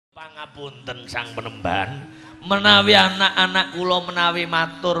Pangapunten sang penemban, menawi anak-anak kula menawi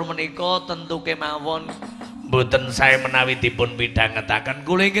matur menika tentu kemawon mboten sae menawi dipun pidhangetaken.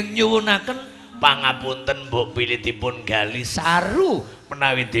 Kula ingkang nyuwunaken pangapunten mbok pilihipun gali saru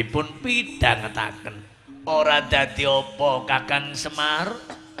menawi dipun pidhangetaken. Ora dadi apa Kakang Semar,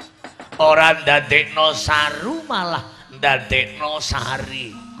 ora ndadekno saru malah ndadekno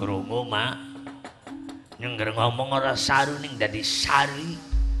sari. Krungu, Mak? Nyengger ngomong ora saru ning dadi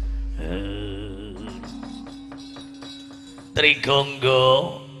sari.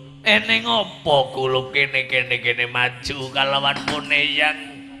 Trigonggo eneng apa kula kene maju kalawan Muneyang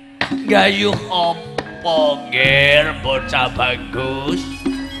gayuh apa nger bocah bagus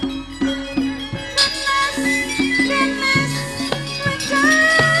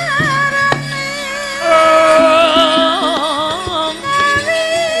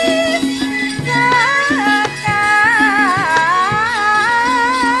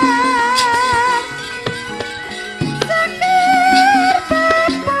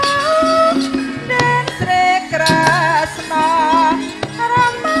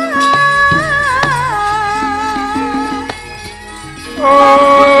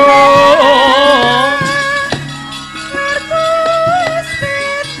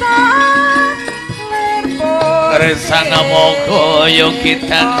Sang moga yo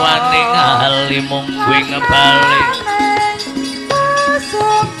kita wani ngali mungguwe ngebali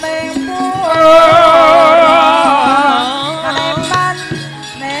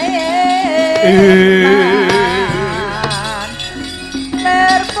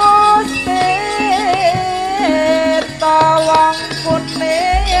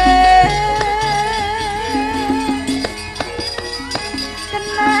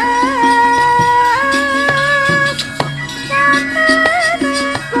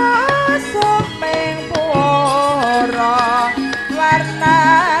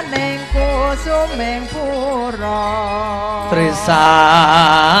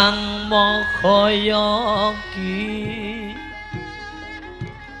Trisang Mokoyoki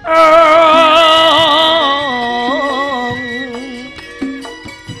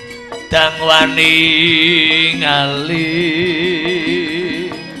Dang wani ngali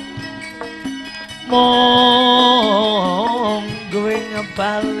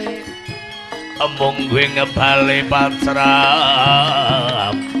mong gue ngebale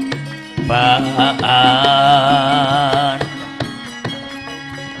pacrap baan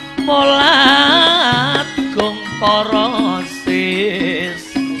molat kung porosis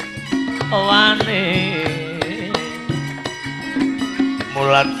wane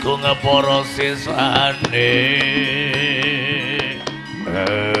mulat kung porosis wane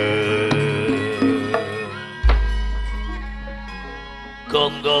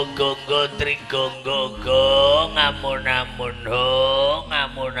gonggo trigonggo ngamun-amun ho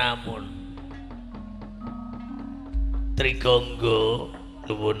ngamun-amun Trigonggo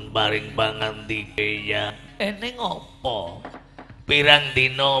nuwun paring pangantike ya eneng apa pirang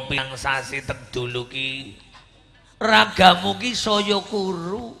dina pirang sasi tedulu ki ragamu ki saya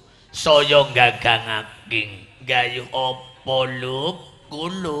kuru saya gagang aking gayuh apa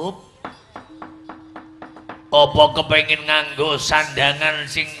kulup apa kepengin nganggo sandangan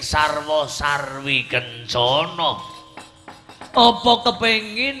sing sarwa sarwi kencana apa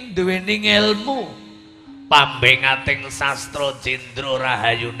kepengin duweni ilmu pambengating sastra jendra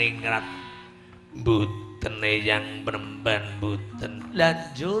rahayu ningrat mboten yang penemban mboten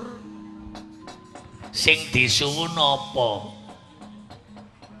lanjur sing disuwun apa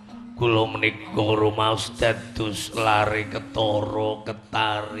kula menika rumaos dados lare ketara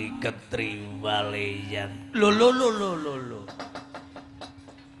ketari ketriwaleyan lho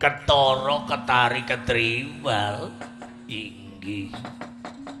ketara ketari ketriwal inggih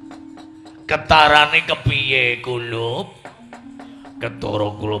ketarane kepiye kulup ketara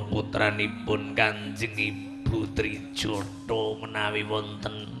kula putranipun Kanjeng Ibu Trijatha menawi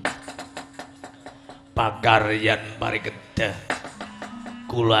wonten pakaryan parikedah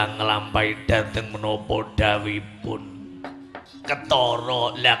kula nglampahi dhateng menapa dawuhipun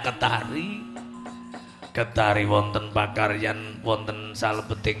ketara la ketari wonten pakaryan wonten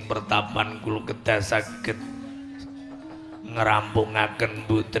salebeting pertapan kula kedah saged ngerampungaken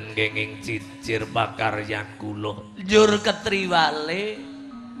mboten kenging cicir pakaryan kula njur ketriwale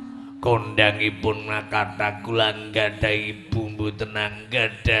kondangipun kathah kula nggadahi ibu mboten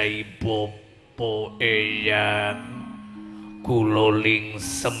nggadahi BOPO eyang kula ling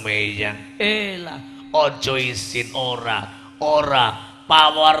semeyang lah aja isin ora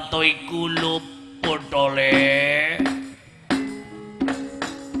pawarta iku luput oleh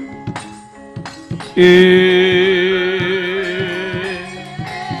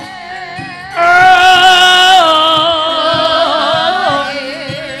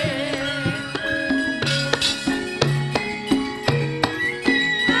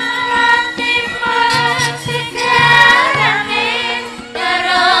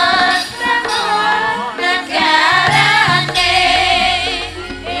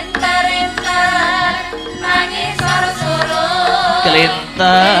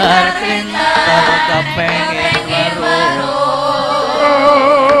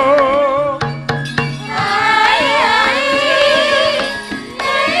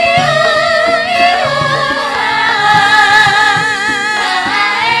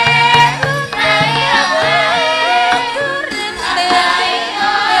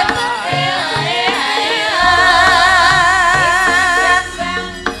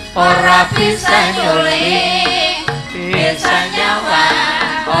ora bisa nyuling, bisa nyawa,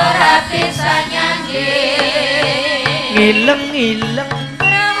 ora bisa nyanding. Ngileng-ngileng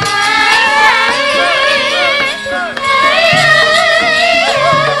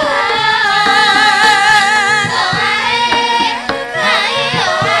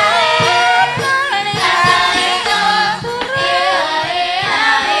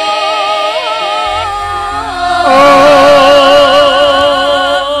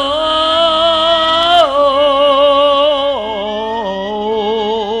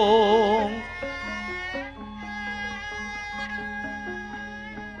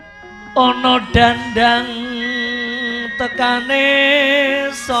ana dandang tekane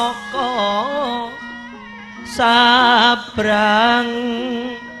saka sabrang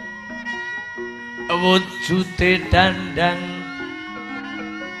wujude dandang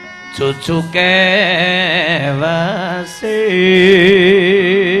cucuke wase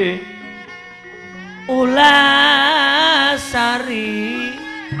ulasari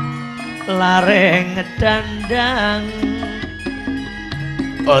lareng dandang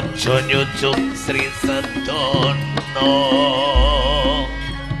aja nyucuk Sri Sedono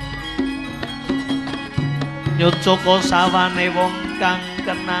nyucuk sawane wong kang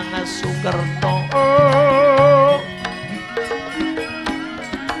kenang Sukerto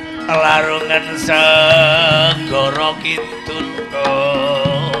larungan segara kidul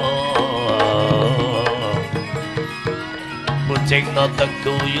kucing no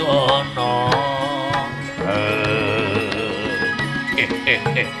teguyono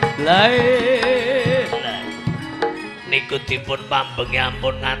lae niku dipun pambengi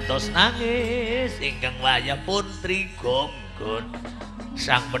ampun ngantos nangis ingkang wayah Puntri Gonggon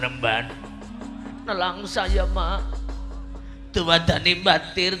sang penemban nelang saya mak duwadani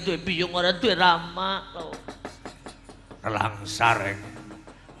batir duwe biyung ora duwe rama nelang sareng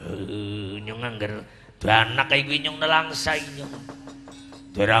nyung angger duwe anak kaya kuwi nyung nelang sae nyung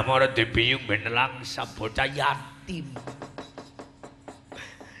duwe rama ora duwe biyung ben nelang bocah yatim.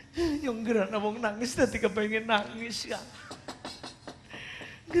 Yang gerana wong nangis dadi kepengin nangis ya.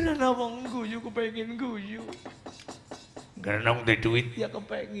 Gerana wong guyu kepengin guyu. Gerana wong duwe duit ya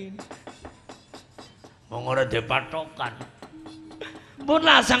kepengin. Wong ora duwe patokan. Pun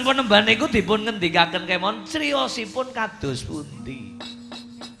lasang penemban niku dipun ngendikaken kemawon criyosipun kados pundi.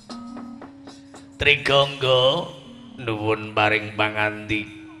 Tri Gonggo nuwun paring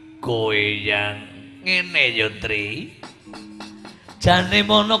pangandika yang ngene ya Tri. Jane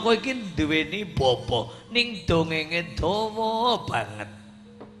mono kowe iki duweni bapa ning dongenge dawa banget.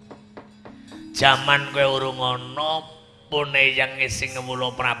 Jaman kowe urung ana puneyang sing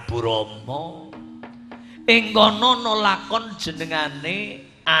ngewula Prabu Rama. Ing kono ana lakon jenengane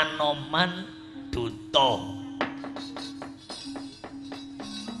Anoman Duta.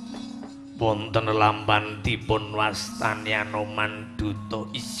 Wonten lampan dipun wastani Anoman Duta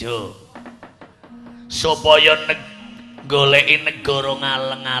ijo. Supaya goleki negara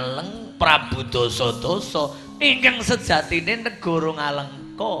ngaleng-aleng Prabu Dasa-dasa ingkang sejatine negara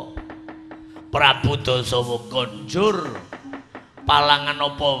ngalengka. Prabu Dasawa konjur palangan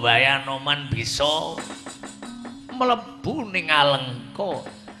apa wae Anoman bisa mlebu ning Alengka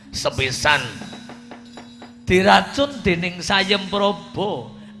sepisan diracun dening Sayem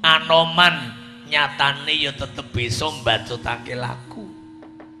Praba Anoman nyatane ya tetep bisa mbacutake laku.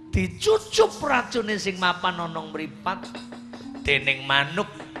 Dicucup racune sing mapan ana mripat dening manuk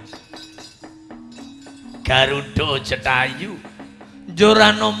Garuda Jetayu. Njur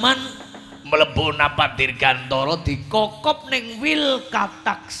Anoman mlebu napak dirgantara dikokop ning wil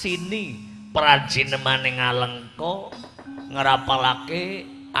Kataksini prajinemane Alengka ngrapalake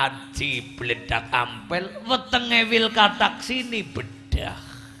aji bledak ampel wetenge wil Kataksini bedah.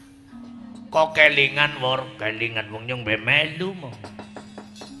 Kok kelingan wor kelingan wong nyung melu mo.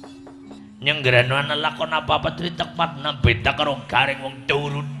 Nyenggrano ana lakon apa-apa tritek patna beda karo garing wong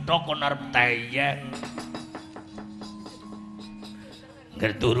turu tok arep tayang.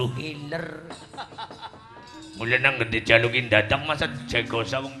 Ngger turu ngiler. Mulai nang gede jalukin datang masa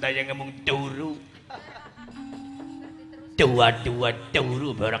jagosa wong tayang mung turu. Dua-dua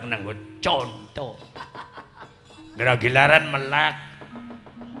turu barang nang contoh. Geragilaran melak.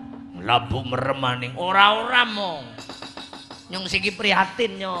 Labu meremaning ora-ora mong. Nyong siki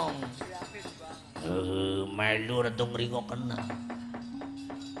prihatin nyong. Melu rada ngringo kena.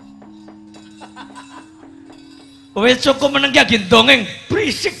 Wis cukup meneng ki dongeng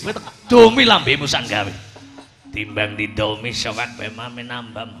berisik betek domi lambemu sanggawe. Timbang didomi sowan bae mame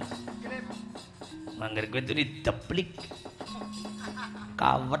nambam. Mangger kowe itu dideplik.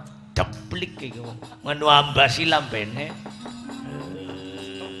 Kawet deplik iki. Ngono ambasi lambene.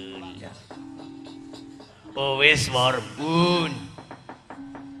 Oh wis Warbun.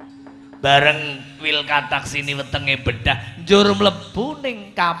 Bareng wil katak sini wetenge bedah njur mlebu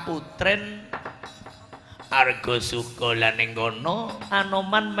ning kaputren Arga Suka lan ning kono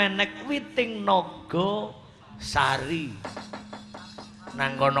Anoman menek witing naga sari.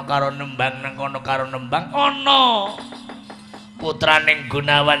 Nang kono karo nembang ana putraning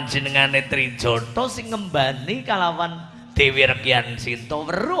Gunawan jenengane Trijata sing ngembani kalawan Dewi Rekyan Sinta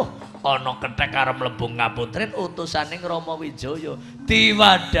weruh ana kethek arep mlebu kaputren utusaning Rama Wijaya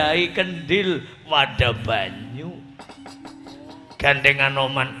diwadahi kendhil wadah banyu. Gandeng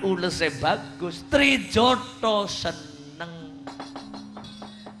Anoman ulese bagus, Trijata seneng.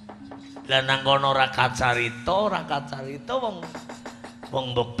 Lah nang kono ora kacarita wong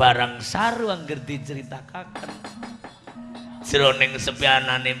mbok barang saru angger diceritakaken. Jroning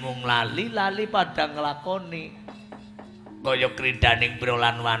sepianane mung lali pada nglakoni kaya kridaning Pira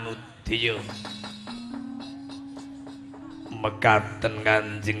lan Wanudya. Mekaten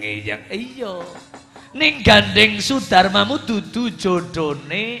Kanjeng Eyang. Iya. Ning gandeng Sudarmamu dudu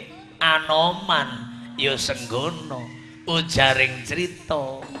jodhone Anoman ya senggono ujaring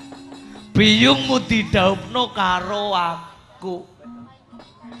crita. Biyungmu didhawuhna karo aku.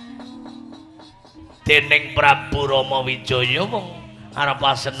 Dening Prabu Rama Wijaya wong arep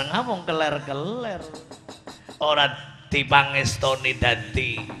seneng wong keler-keler. Ora dipangestoni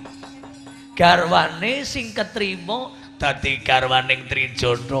dadi garwane sing ketrima dadi garwaning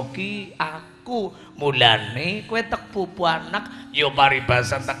Trijata ki aku. Mulane kowe tek pupu anak ya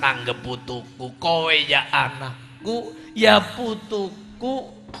paribasan tek anggep putuku. Kowe ya anakku ya putuku.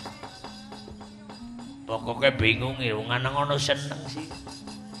 Pokoke bingung ya wong lanang ana seneng sih.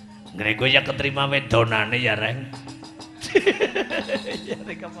 Ngrego ya keterima wedonane ya Reng. Ya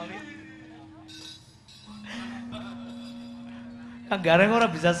Reng kemali. Anggareng ora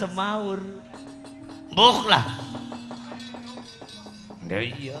bisa semaur. Mbuh lah. Ya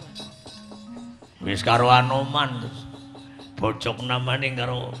iya. Wis karo Anoman terus. Bocok namane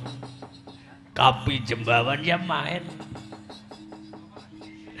karo Kapi Jembawan ya main.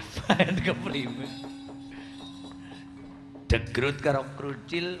 Main kepriwe. Degrut karo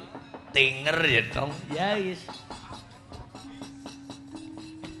Krucil tinger ya dong. Ya is.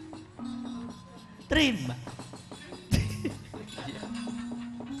 Terima.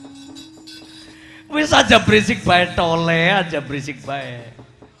 Wis aja berisik bae tole, aja berisik bae.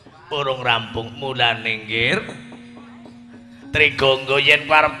 Urung rampung mulane nggir. Trigonggo yen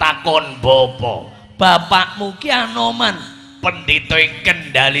arep takon BOPO. Bapakmu ki Anoman, pendhita ing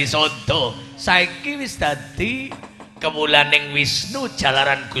Kendali Sada. Saiki wis dadi kewulaning Wisnu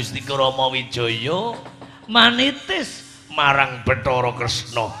jalaran Gusti Rama Wijaya manitis marang Bathara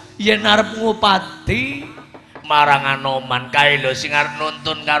Kresna. Yen arep ngupati marang Anoman kae lho sing arep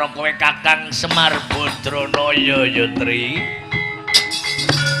nuntun karo kowe Kakang Semar Badranaya ya Tri.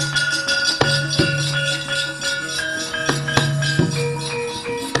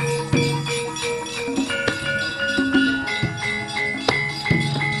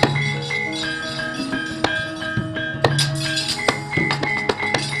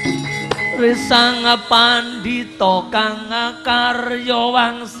 Risang pandhita kang karya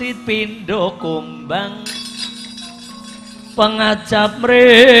wangsit pindha kumbang pengajap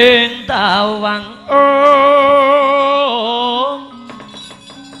mring tawang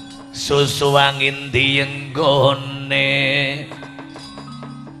susu angin dienggone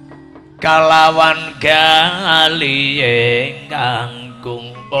kalawan galihe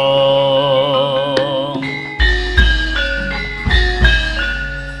kangkung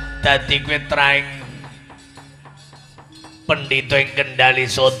dadi kowe traing pendhita ing Kendali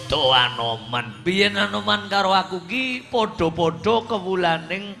Sada Anoman. Biyen Anoman karo aku ki padha-padha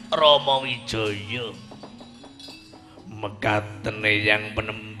kewulaning Rama Wijaya. Mekaten Eyang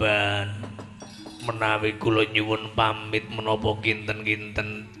Penemban menawi kula nyuwun pamit menapa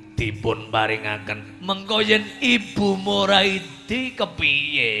kinten-kinten dipun paringaken. Mengko yen Ibu Moraidi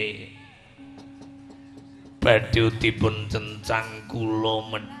kepiye? Badhe dipun cencang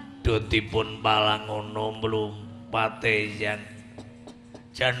kula dipun palangono mlumpate Eyang.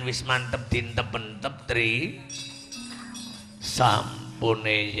 Jan wis mantep dintep-entep Tri. Sampun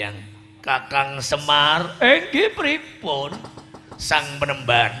Eyang. Kakang Semar nggih pripun? Sang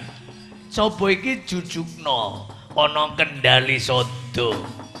Penemban. Coba iki jujukna ana Kendali Sada.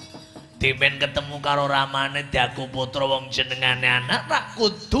 Dimen ketemu karo ramane Daku putra wong jenengane anak tak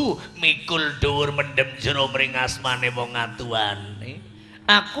kudu mikul dhuwur mendem jero mring asmane wong atuwane.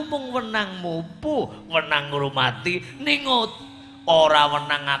 Aku mung wenang mupu, wenang ngrumati ning ora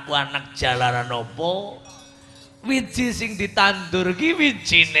wenang aku anak jalaran apa. Wiji sing ditandur ki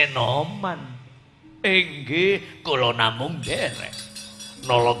wijine Noman. Inggih, kula namung derek.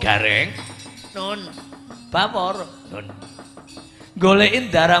 Nala gareng. Nun, bawor. Nun. Goleki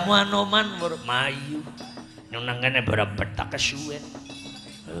ndaramu Anoman mur mayu. Nang kene berebet tak kesuwen.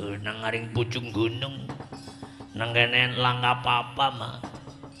 Nang ngaring pucung gunung. Nang kene lang apa-apa mah.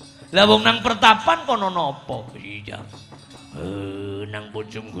 Lah wong nang pertapan kono napa? Iya. Nang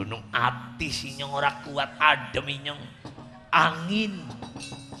pucung gunung ati sinyong ora kuat adem inyong. Angin.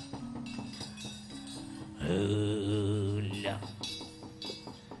 Lah.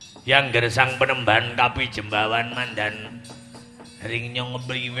 Yang gersang penemban kapi jembawan mandan ring nyong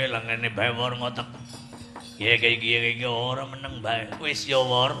ngebliwe langane bae wor ngotek. Iki ora meneng bae. Wis ya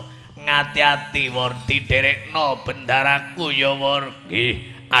wor, ngati-ati wor diderekno bendaraku ya wor.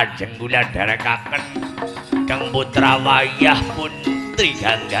 Nggih, ajeng kula derekaken Kang Putra Wayah pun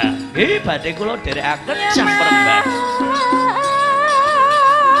Trigangga. Nggih, badhe kula derekaken sang penemban.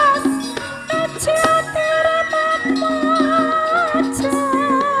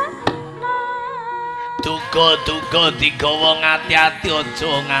 Duga-duga digawa ngati-ati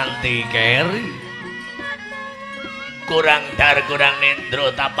aja nganti keri. Kurang dar kurang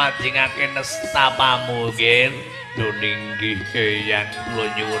nendra tapanjingake nesta pamugir. Duninggih eyang kula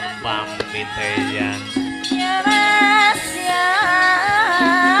nyuwun pamit eyang. Ya Mas ya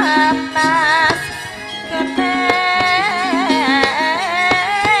Mas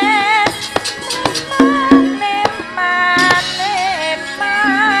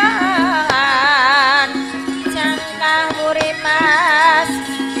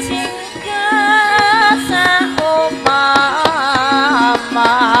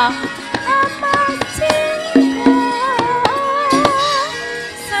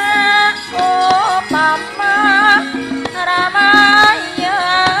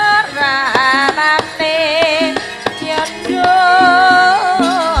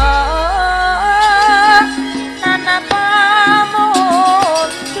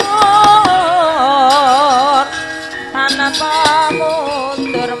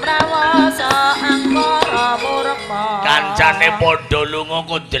kancane padha lunga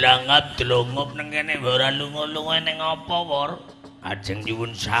kok delangap-delongop nang kene ora lunga-lunga ning apa wor ajeng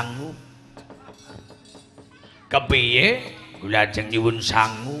nyuwun sangu kepiye kula ajeng nyuwun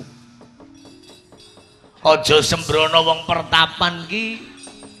sangu aja sembrono wong pertapan ki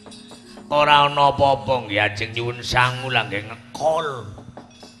ora ana apa-apa nggih ajeng nyuwun sangu lah nggih ngekol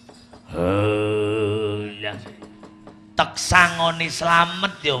lah tek sangoni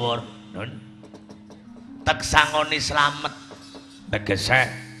slamet ya wor nun tek sangoni slamet tegese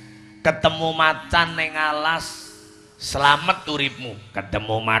ketemu macan ning alas slamet uripmu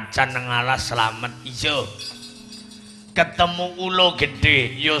ketemu macan ning alas slamet iya ketemu ula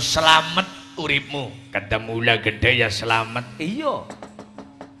gedhe ya slamet uripmu ketemu ula gedhe ya slamet iya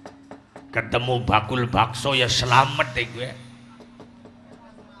ketemu bakul bakso ya slamet kowe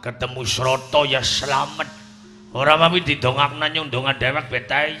ketemu srata ya slamet ora mami didongakna nyung donga dewek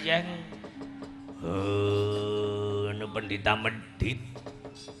betae yeng pendita medit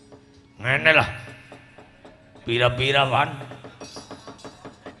ngene lah pira-pira wan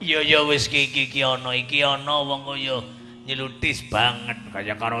iya wis iki ana wong kaya nyelutis banget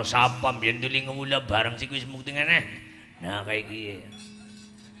kaya karo sapam yen tuli ngemula bareng sik wis mukti ngene nah kaya iki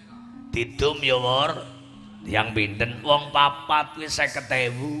didum ya wor yang pinten wong papat wis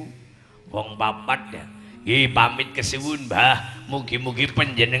 50.000 wong papat ya nggih pamit kesuwun Mbah mugi-mugi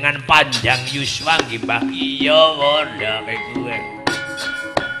panjenengan panjang yuswa nggih Mbah iya wor ya kaya kuwe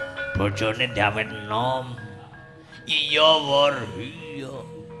bojone dawet nom iya wor iya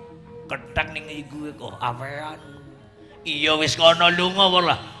ketek ning iku kok awean iya wis kono lunga wor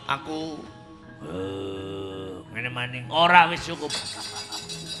lah aku ngene maning ora wis cukup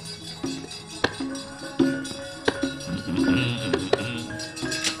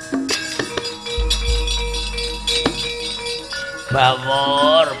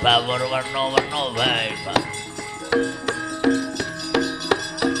bawor warna-warna bae Pak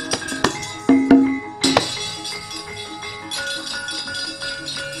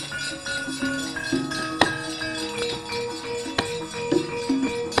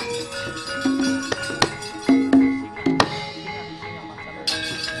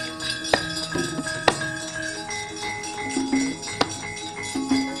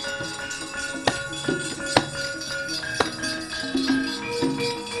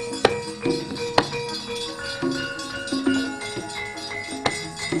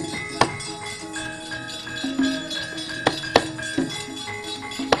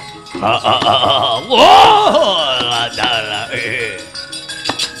wah dalang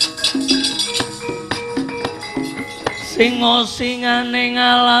Singane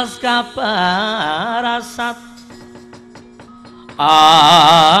ngalas kaparasat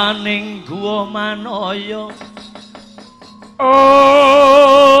aning guwa manaya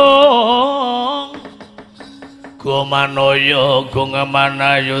guwa manaya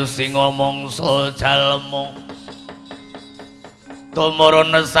gungamanayu sing mangsa jalma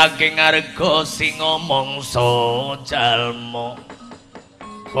tumurun saking arga sing mangsa jalma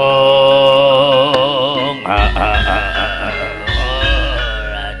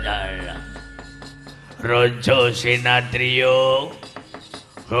Raja Sinatrio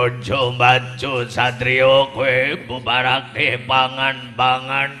Raja Bajo Satrio kowe bubarake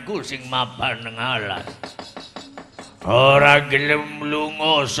pangan-panganku sing mapan ngalas ora gelem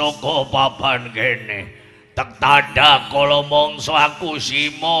lunga saka papan kene tek tanda kala mangsa aku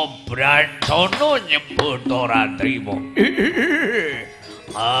sima Brancana nyebut ora trima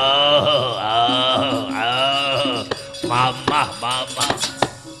mamah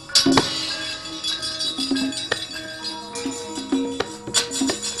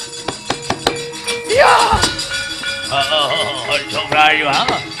ya ojo mlayu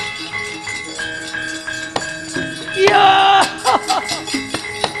ya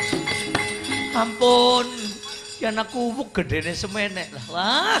ampun yen aku wuh gedene semenek lah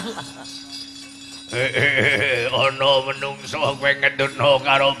wah ana menungso kowe ngedutno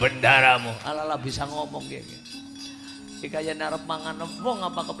karo bendaramu ala bisa ngomong iki kaya arep mangan wong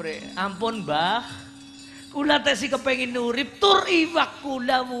apa kepriye ampun Mbah kula tesi kepengin urip tur iwak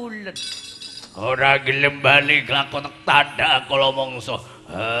kula wulet ora gelem bali lakon tanda kala mangsa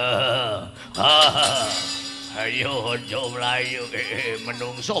ayo aja mlayu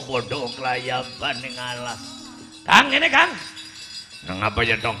menungso padha klayaban ning alas Kang ngene Kang nang apa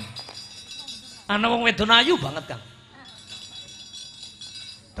ya Tong ana wong wedon ayu banget Kang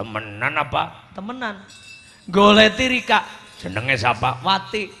temenan apa temenan goleti Rika jenenge sapa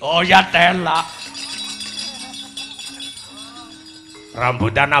Wati oh ya telak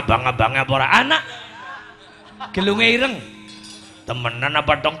rambutan abang-abangnya apa ora anak gelunge ireng temenan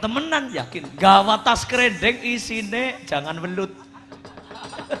apa dong temenan yakin gawa tas krendeng isine jangan welut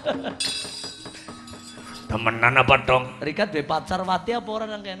temenan apa dong Rika duwe pacar Wati apa ora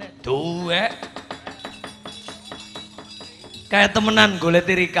nang kene duwe kayak temenan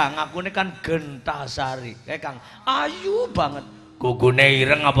goleti Rika ngakune kan Gentasari kayak Kang ayu banget kukune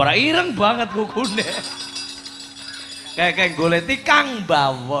ireng apa ora ireng banget kukune kayak goleti Kang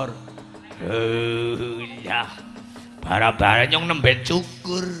Bawor ya bara-bara nyong nembe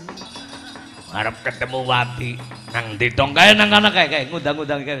cukur harap ketemu Wati nang ditong kae nang kana kae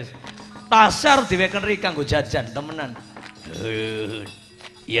ngundang-undang kae wis tasar diweken Rika nggo jajan temenan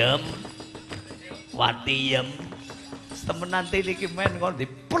yem Wati yem temenan iki men kok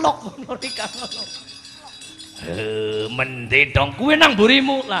diplok ngono Rika ngono mendhe dong kuwi nang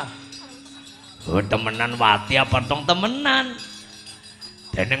mburimu lah oh temenan Wati apa tong temenan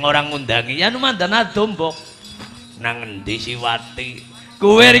deneng orang ngundangi ya mandana dombok nang endi si Wati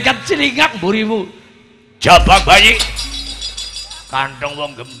kowe Rikat cilingak mburimu jabang bayi kantong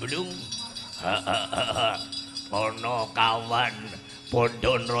wong gemblung ono kawan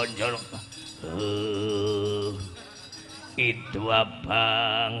pondon ronjol itu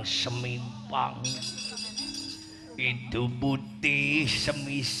abang semimpang itu putih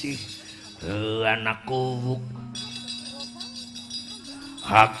semisih anakku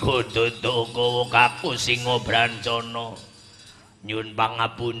aku duduk kowok aku singo Brancana nyun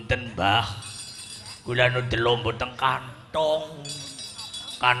pangapunten Mbah kula nu delombo teng kantong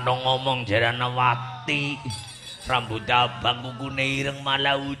ngomong jarana Wati rambut abang kukune ireng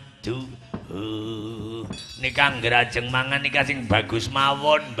malah udu nika ngrajeng mangan nika sing bagus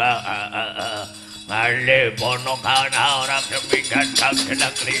mawon Mbah ngale pono kana ora kepinggan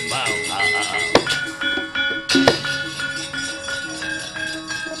kagenak limau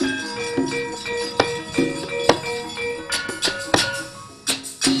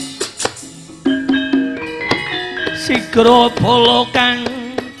Sigro polo kang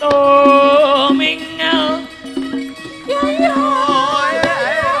tumingal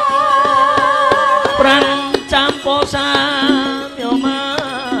prang campo samyo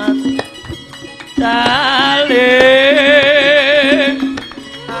mat dale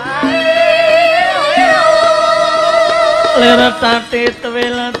lera tatit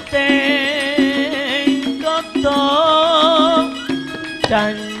weleteng koto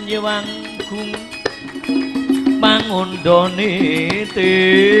danjewanggung mangundone te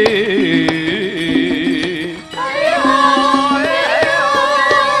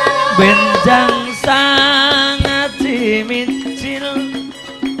benjang sangat cimicil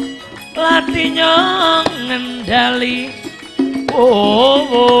latinya ngendali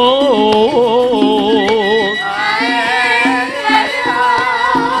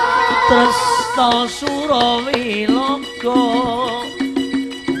tresna Surawilaga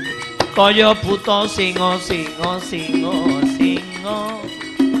kaya buta singa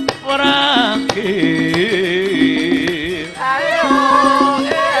wragil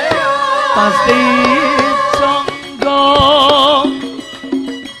pasti conggo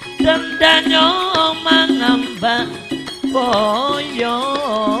dandanyo mangambak boyo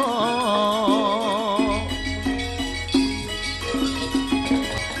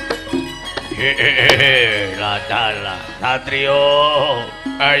ladala satrio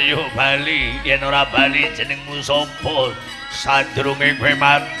ayo bali yen ora bali jenengmu sapa sadurunge kowe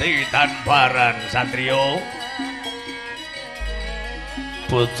mati tanparan satrio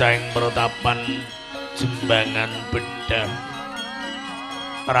bocah ing pratapan jembangan bedah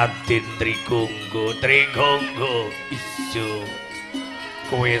Raden Trigonggo ijo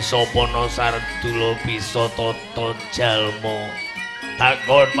kowe sapa no Sardula bisa tata jalma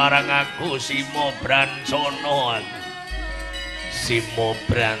takon marang aku Simo Brancana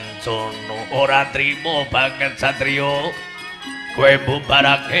ora trimo banget satrio kowe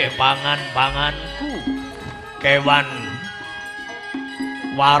bubarake pangan-panganku kewan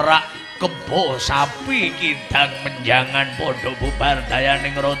warak kebo sapi kidang menjangan padha bubar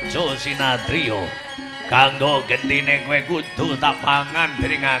dayaning raja Sinadriya kanggo gendine kowe kudu tak pangan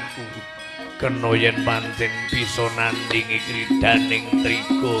dening aku kena yen pancen bisa nandingi kridaning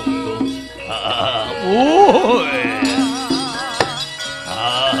Trigonggo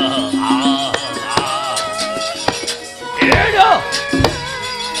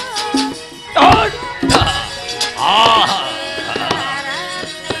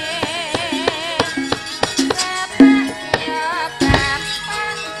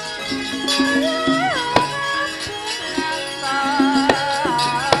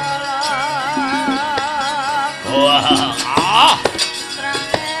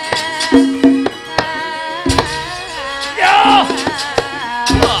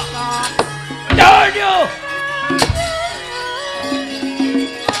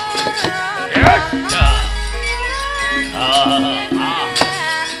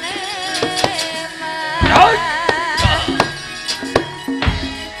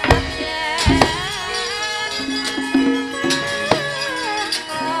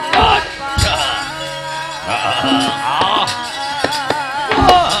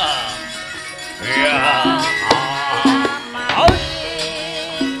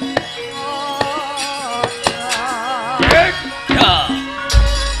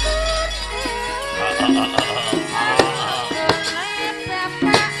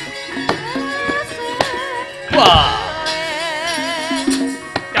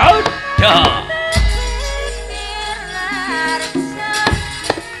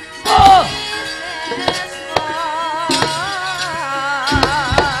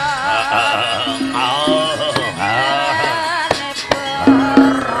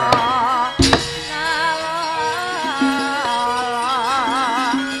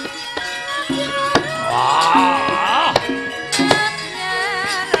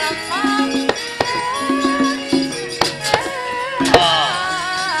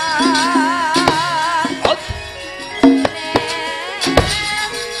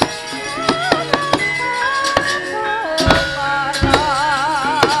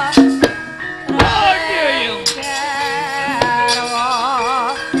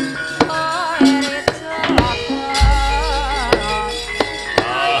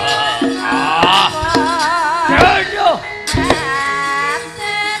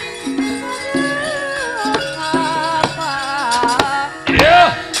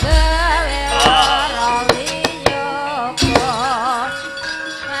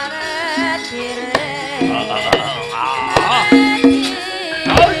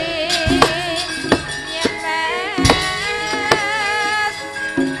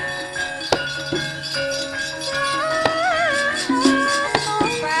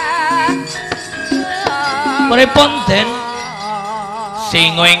Pripun Den?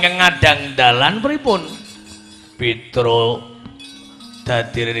 Singa ingkang ngadang dalan pripun? Pitra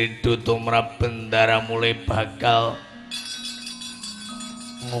dadi ridho tumrap bendara mulai bakal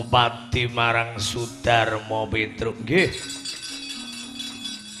ngupati marang Sudarma Petruk. Nggih.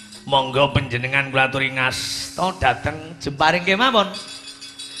 Monggo panjenengan kula aturi ngasta dhateng jemparing kemawon.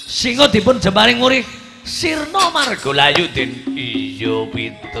 Singa dipun jemparing murih sirna marga layu Den. Iya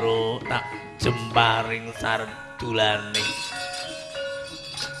Pitra tak jemparing sardulane.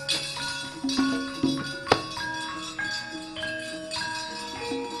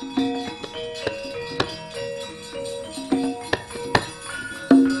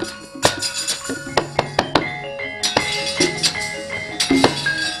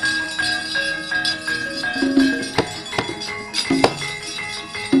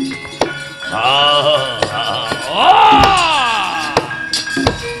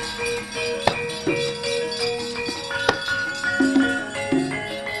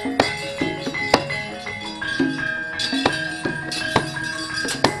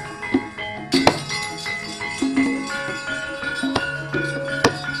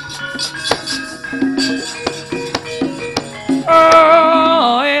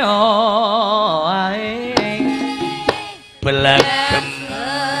 Belagem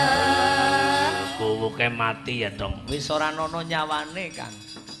kuwuke mati ya dong. Wis ora ana nyawane, Kang.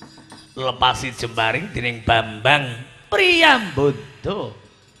 Lepasi jembaring dening Bambang Priyambada.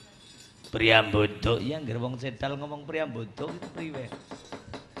 Priyambada iya ngger wong cedal ngomong Priyambada itu priwe?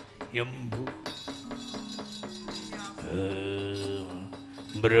 Ya mbu.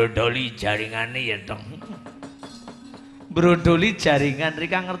 Brodoli jaringane ya dong. Brodoli jaringan,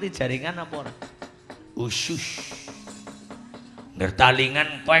 Rika ngerti jaringan apa ora? Usus.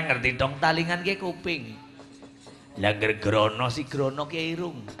 Talingan kowe ngerti dong talingan ki kuping. Lah ngger grono si grono ki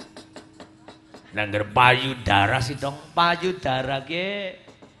irung. Lah ngger payudara si dong payudara ki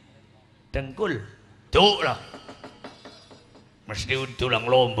dengkul. Duk lah. Mesti udulang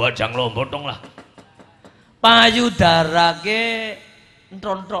lomba jang lomba dong lah. Payudara ki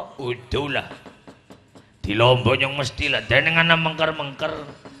entrontok udul lah. Di lomba yang mesti lah dengan mengker-mengker.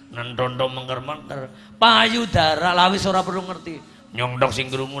 Nentondo mengker-mengker payudara lawis ora perlu ngerti nyongdok sing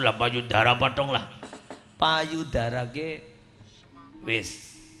krungu lah payudara patong lah payudara ke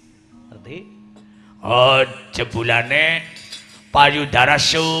wis ngerti oh jebulane payudara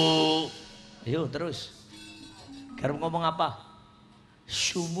su yuk terus karep ngomong apa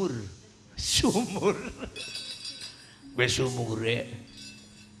sumur sumur wis sumure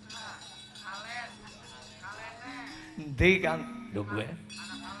ndi Kang lho gue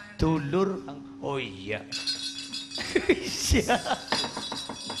dulur oh iya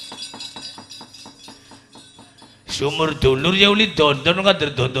sumur dulur ya uli dondon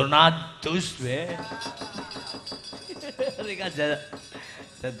kader dondon adus we rika aja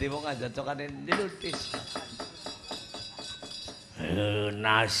dadi wong aja cokane nyelutis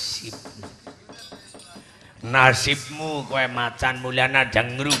nasib nasibmu kowe macan mulyana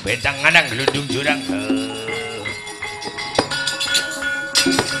jang ngrubetang nganang glundung jurang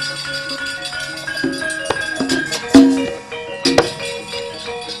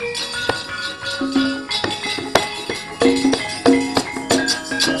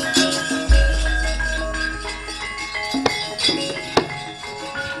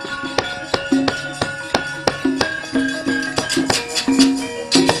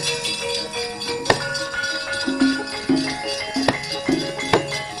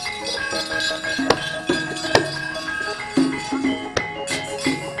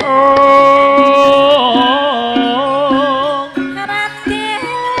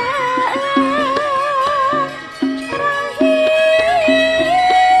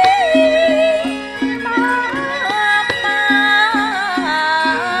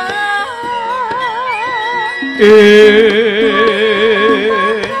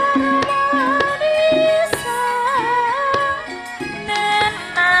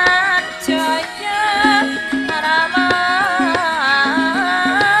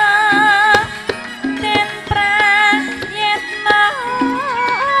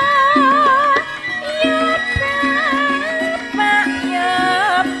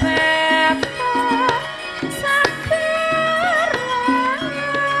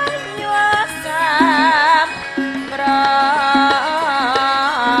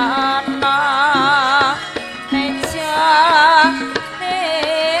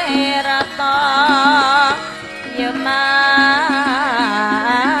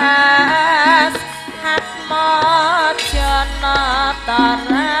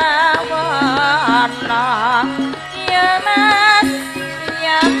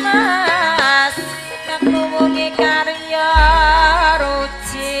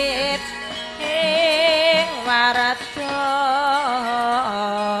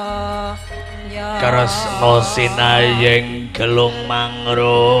Kresna sinayeng gelung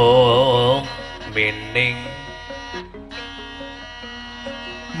mangrung mining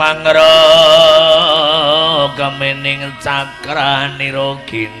mangrung kemining cakranira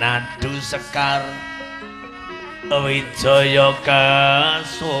ginadu sekar wijaya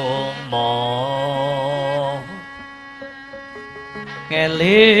kasuma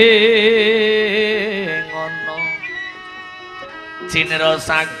ngeling ana cinira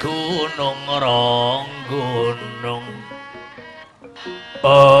sagunung rong gunung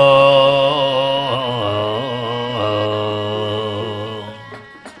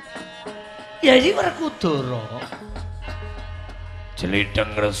ya iki Werkudara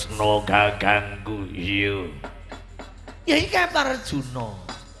Jelideng Resna kakangku iya. Ya iki Arjuna.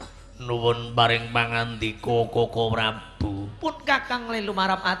 Nuwun paring pangandika Koko Prabu. Pun Kakang lelu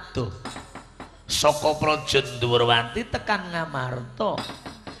marap adoh. Saka Praja Ndhuwurwati tekan Ngamarta.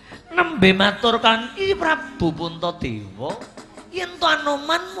 Nembe matur kan I Prabu Puntadewa yen to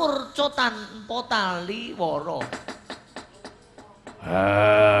Anoman murca tanpa tali wara.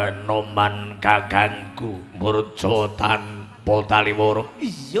 Anoman kakangku murca tanpa tali wara.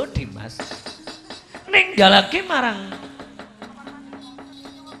 Iya Dimas. Ninggalake marang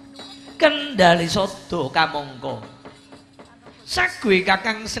Kendali Sada kamangka. Saguhe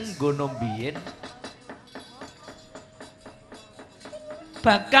Kakang Senggana biyen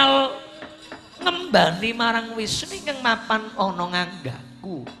bakal ngembani marang Wisnu ingkang mapan ana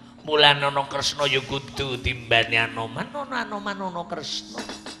nganggaku. Mulane ana Kresna ya kudu timbani Anoman, ana Anoman ana Kresna.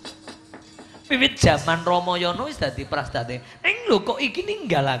 Wiwit jaman Ramayana wis dadi prastane. Ning lho kok iki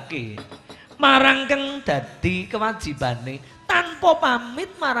ninggalake marang kang dadi kewajibane tanpa pamit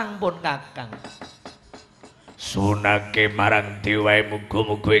marang pun Kakang. Sunake marang dewae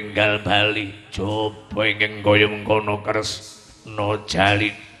muga-muga enggal bali. Coba ingkang kaya mengkono Kresna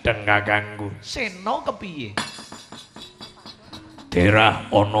Jalideng kakangku. Sena kepiye? Derah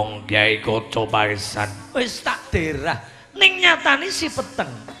ana Kyai Kaca Paesan. Wis tak derah. Ning nyatane si peteng.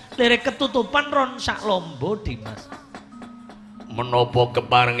 Lirik ketutupan ron sak lomba Dimas. Menapa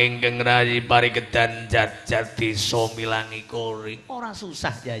kepareng ingkang rayi parikedan jajat desa milangi koring ora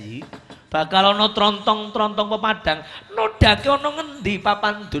susah Yayi. Bakal ana trontong-trontong pepadang nodake ana ngendi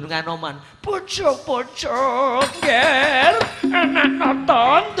papandun Anoman. Pucuk-pucuk ger anak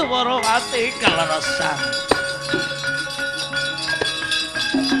nonton Ndhuwurwati kaleresan.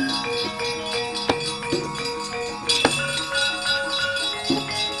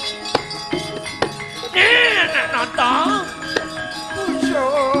 Anak nonton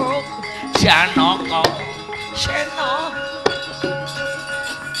pucuk Janaka Sena.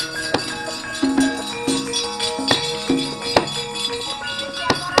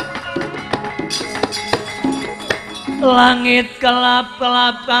 Langit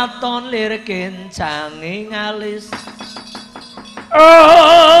kelap-kelap katon lir kencanging alis.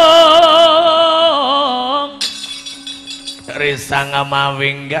 Risang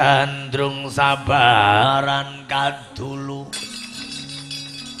mawing gandrung sabaran kadulu.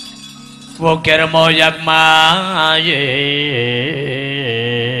 Wokir moyak maye.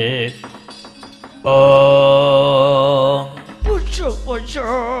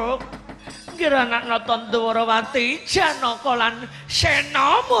 Pucuk-pucuk. Kira anak nonton Ndhuwurwati Janaka lan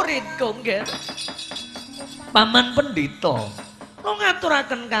Sena muridku nggih. Paman Pendhita, lo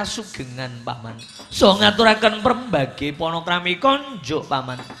ngaturaken kasugengan Paman. So ngaturaken prembagi panakrami konjuk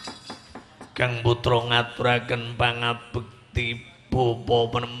Paman. Kang putra ngaturaken pangabekti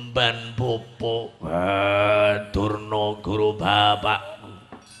Bapa penemban Bapa. Durna guru bapakku.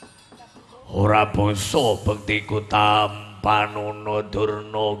 Ora basa bektiku Panono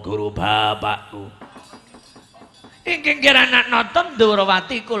Durna guru bapakku. Ingkang kira anak nonton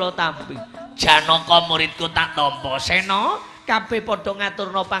Ndhuwurwati kula tampi. Janaka muridku tak tampa. Sena kabeh padha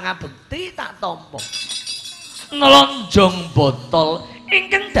ngaturna pangabekti tak tampa. Nelonjong botol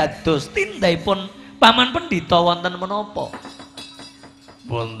ingkang dados tindhaipun Paman Pendhita wonten menapa?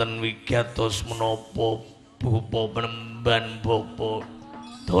 Wonten wigatos menapa Bapa penemban Bapa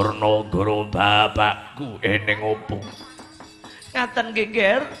Durna guru bapakku eneng opo? Ngaten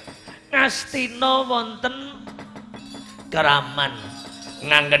geger Ngastina wonten keraman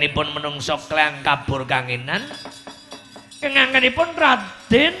nganggenipun menungso klang kabur kanginan nganggenipun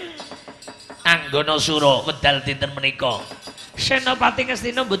Raden Anggana Sura wedal dinten menika. Senapati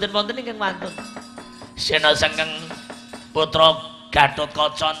Ngastina mboten wonten ingkang wantun. Sena sangkeng putra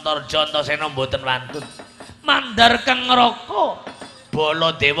Gatotkaca Antarja Antasena mboten wantun. Mandar kang Ngraka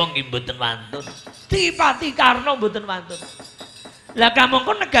Baladewa nggih mboten wantun. Dipati Karna mboten wantun. Lah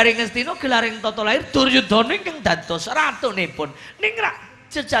kamangka negari Ngastina gelaring tata lair Duryudana ingkang dados ratunipun. Ning rak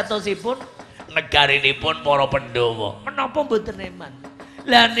jejatosipun negarinipun para Pandhawa. Menapa mboten eman?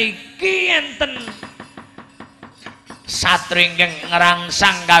 Lah niki enten satri ingkang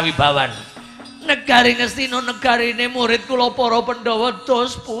ngrangsang kawibawan. Negari Ngastina negarine murid kula para Pandhawa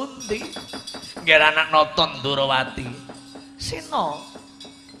dos pundi? Nggih anak nonton Ndhuwurwati. Sena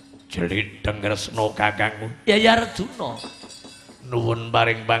Jelideng Kresna kakangku. Yaya Arjuna. Nuwun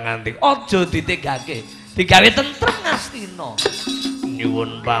paring pangantik. Aja diteggake. Digawe tentrem Ngastina.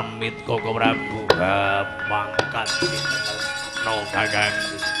 Nyuwun pamit Koko Prabu. Mangkat Kresna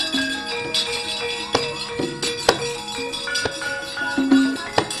kakangku.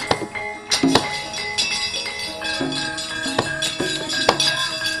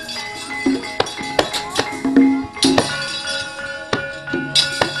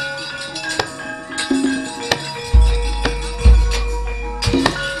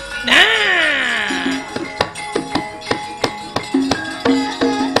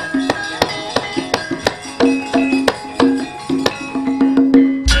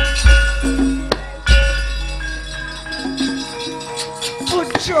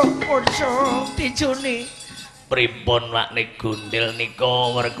 dicuni. Pripun wakne Gundil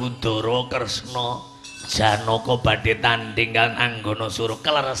nika Werkudara Kresna Janaka badhe tanding kan Anggana Sura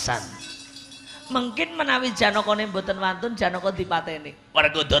keleresan. Mungkin menawi Janakane mboten wantun Janaka dipateni.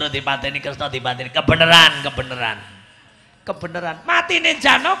 Werkudara dipateni, Kresna dipateni. Kebeneran. Matine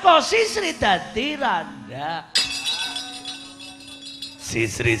Janaka Sisri dadi randa.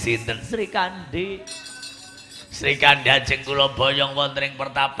 Sisri sinten? Sri Kandi. Sri Kandi ajeng kula boyong wonten ing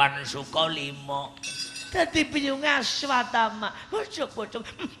pertapan Sukalima. Dadi piyunge Aswatama. Bocok-bocok.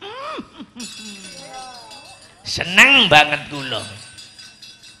 Seneng banget kula.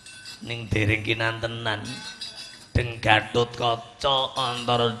 Ning dereng kinantenan Deng Gatotkaca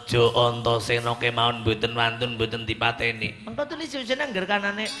Antareja Antasena kemawon mboten wantun mboten dipateni. Mengko tulis jeneng ngger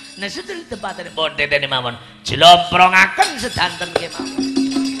kanane nek sedul dipateni mboten mawon jlomprongaken sedanten kemawon.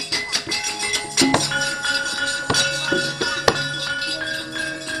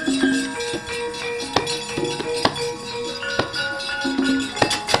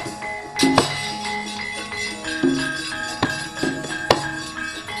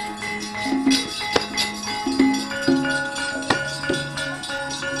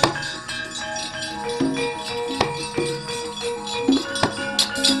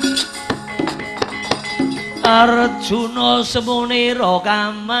 Arjuna semunira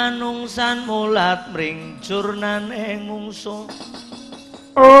kamanungsan mulat mring jurnane ngungsu.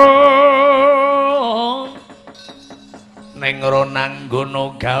 Ning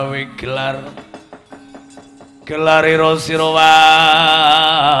Rananggana gawe gelarira sira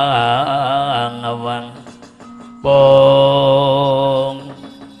wang pong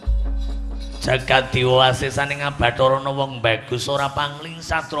jagat diwasesaning Bathara wong bagus ora pangling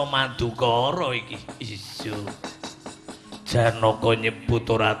satra Madukara iki. Iso Janaka nyebut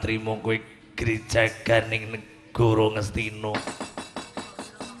ora trima kowe grejaganing negara Ngastina.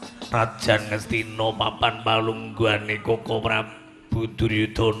 Rajan Ngastina papan palungguhane Koko Prabu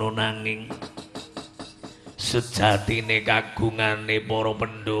Duryudana nanging sejatine kagungane para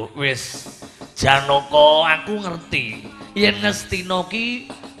pendhok. Wis Janaka aku ngerti yen Ngastina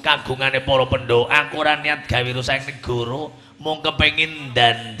ki kagungane para pendhok, aku ora niat gawe rusak negara, mung kepengin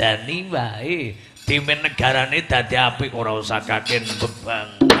dandani wae. Dimen negarane dadi apik ora usah kaken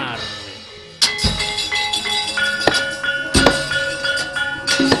bebangar.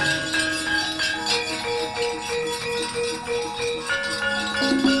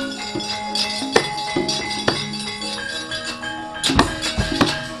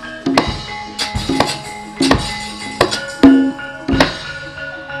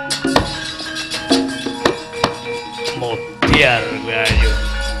 Mutiar kowe ayo.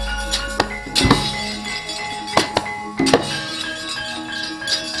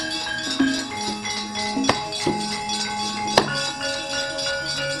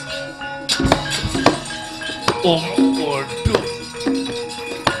 Waduh.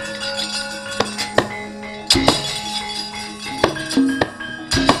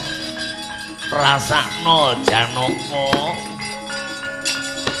 Rasakno Janaka.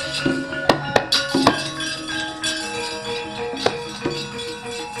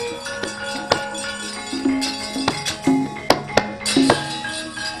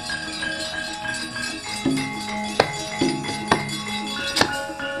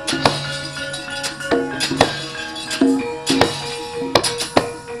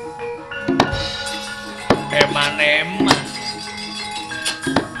 Eman-eman.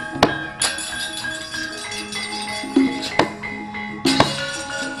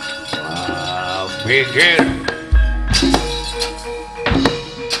 Wah, pikir.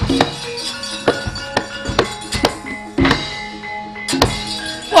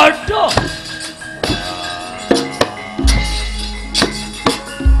 Waduh.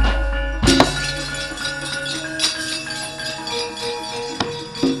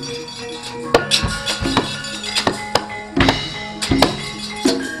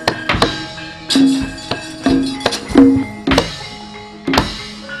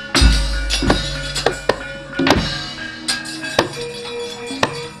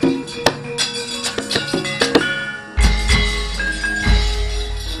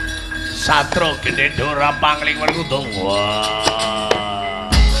 Satro gede dora pangling Werkudara.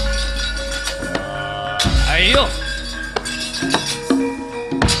 Wah. Ayo.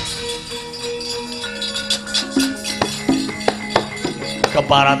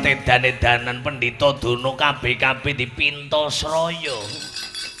 Keparate dan-edanan pendhita dono kabeh-kabeh dipinta sraya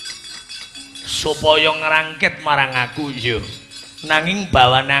supaya ngrangket marang aku yo. Nanging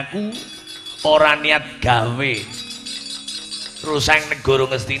bawan aku ora niat gawe rusang negara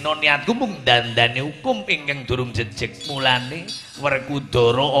Ngastina, niatku mung dandani hukum ingkang durung jejeg. Mulane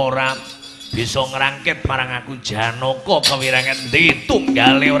Werkudara ora bisa ngrangkit marang aku Janaka kewirangan ndi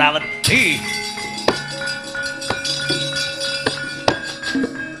tunggale ora wedi.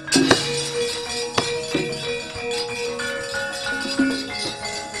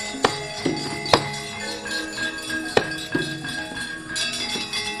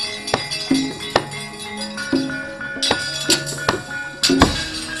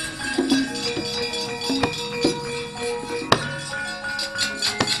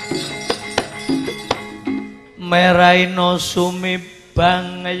 Meraino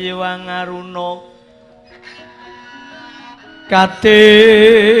sumibang yiwang aruna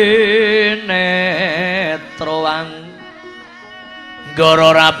kadenetroang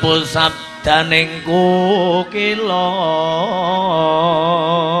goro rapuh sabdaning kukila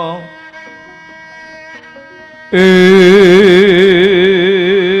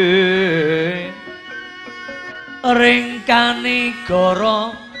ringkani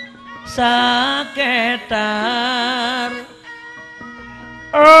goro saketar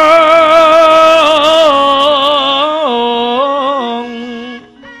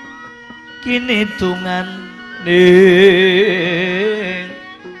kini tungan ning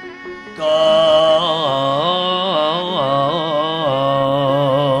kong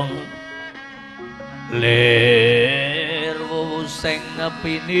lir sing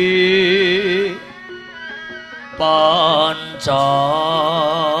ngepini pancang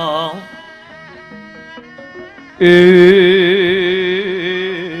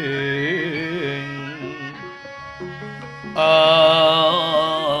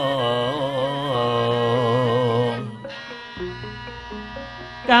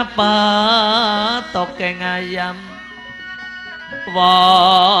kapatoke ngayam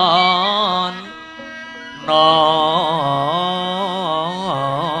won no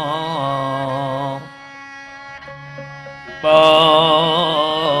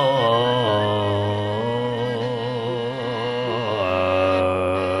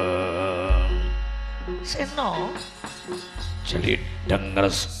Seno jelideng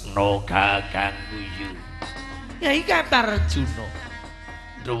resno kakang guyu Nyai Kartarjuna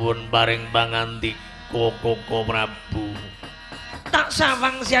nuwun paring pangandika Koko Prabu tak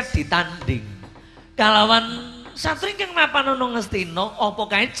sawang siat ditanding kalawan satri ingkang mapan ana Ngastina apa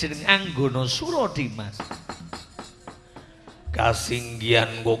kae jeneng Anggana Suradimas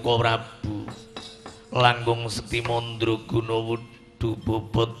kasinggihan Koko Prabu langkung sekti mandra guna wudu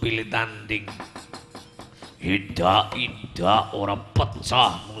bobot pilih tanding ida ora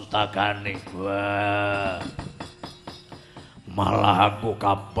pecah mustakane wah malah aku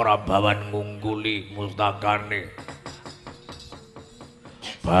kaprabawan ngungguli mustakane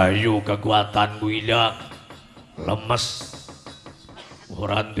bayu kekuatanku ilang lemes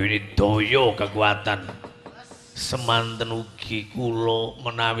ora duweni daya kekuatan semanten ugi kula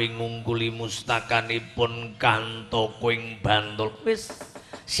menawi ngungguli mustakanipun kantoko ing Bantul wis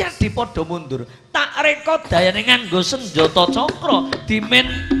siap dipadha mundur tak reka dayane nganggo senjata cakra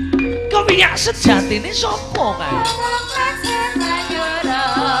dimen kewiyak sejatine sapa kae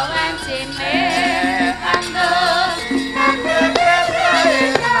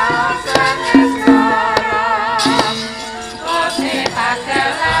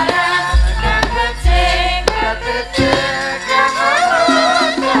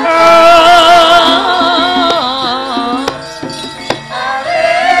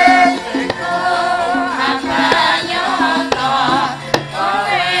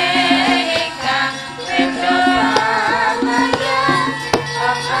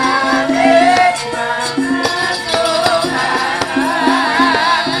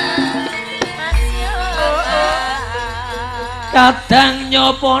kadang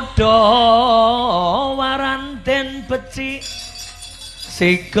nyopodo waranten becik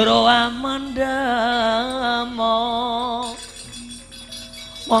sigro amandamo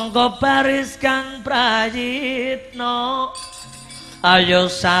mongko baris kang prayitna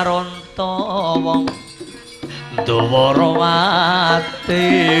ayo saronto wong Dwarawati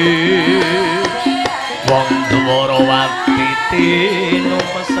wong Dwarawati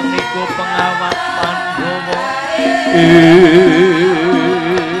tinumesen iku pengawat Pandhawa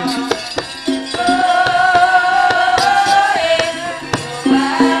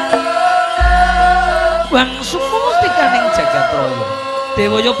Wang sumustikaning jagat raya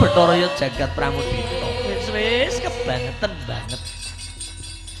Dewaya Bathara jagat Pramudita wis kebangetan banget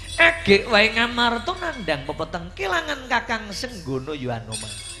agek wae ngamarta nandhang pepeteng kelangan Kakang Senggana ya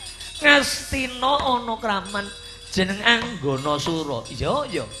Anoman Ngastina ana kraman jeneng Anggana Sura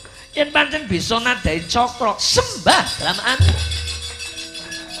iya yen pancen bisa nadai cakra sembah dramaan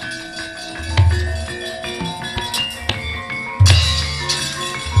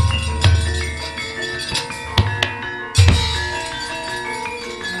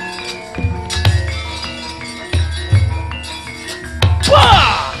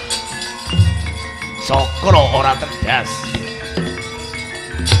ora cerdas.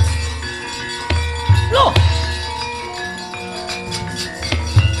 Loh.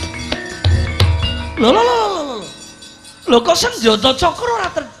 Lho kok senjata cakra ora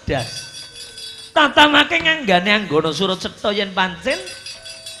cerdas. Tatamake nganggane anggana surut cetha yen pancen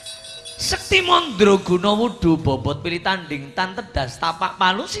sekti mandraguna wudu bobot pilih tanding tan tedas tapak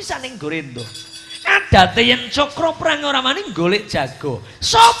palu sisaning gorendo. Adate yen cakra perang ora wani golek jago.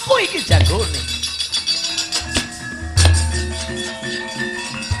 Sopo iki jagone?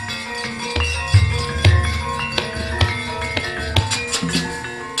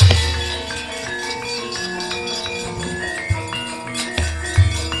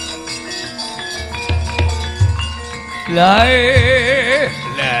 Lai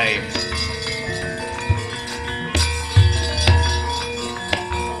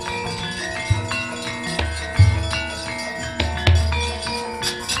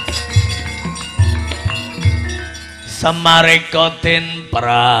Samareka den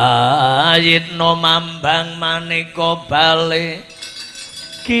prayitna mambang maneka bale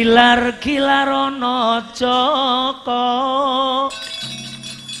kilar-kilar ana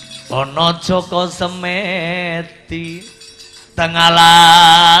Jaka semeti tengah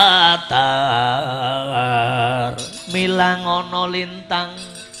latar milang ana lintang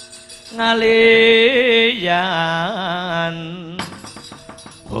ngaliyan.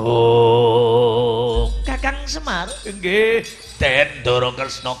 Oh, Kakang Semar nggih, Den Ndara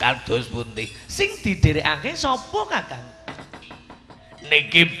Kresna kados pundi? Sing didherekake sapa, Kakang?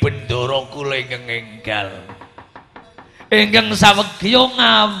 Niki Bendara kula ingkang enggal. Ingkang sawegya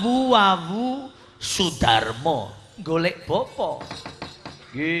ngawu-awu Sudarma golek BOPO.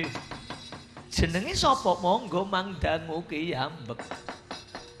 Nggih. Jenenge sapa? Monggo mangdangu ki ambek.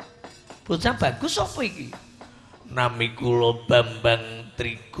 Bocah bagus sapa iki? Nami kula Bambang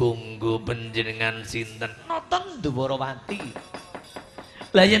Trigonggo, panjenengan sinten? Noten Dwarawati.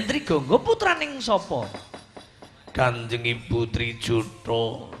 Lah yen Trigonggo putraning sapa? Kanjeng Ibu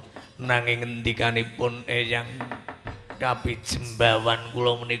Trijutha. Nanging ngendikanipun Eyang Kapijembawan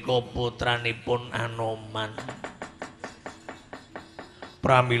kula menika putranipun Anoman.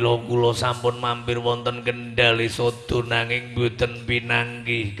 Pramila kula sampun mampir wonten Kendali Sodo nanging mboten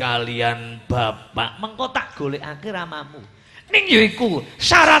pinanggih kalian bapak. Mengko tak golekake ramamu. Ning ya iku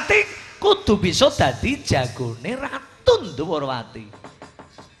syarate kudu bisa dadi jagone Ratu Dwarawati.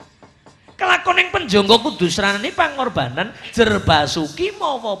 Kelakoning penjangga kudu sranane pangorbanan Jerbasuki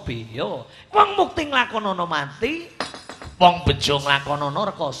mawa beya. Wong mukti nglakonana mati, wong bejo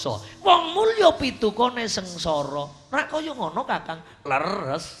nglakonana rekoso, wong mulya pitukane sengsara. Rak kaya ngono Kakang,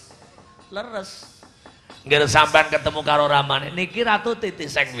 leres. Nggih sampean ketemu karo ramane niki Ratu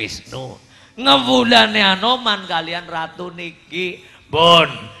Titiseng Wisnu. Ngewulane Anoman kalian ratu niki pun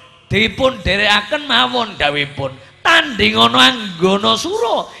dipun dherekaken mawon dawuhipun tanding ana anggana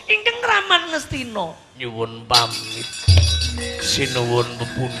sura ingkang raman ngestina. Nyuwun pamit. Sinuwun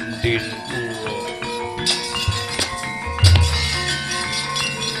pepundhen kula.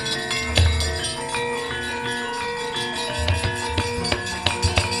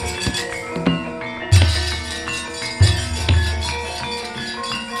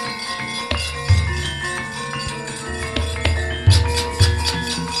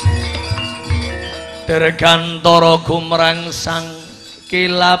 Dirgantara gumrangsang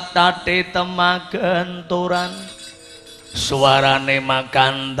kilap tati temagenturan suarane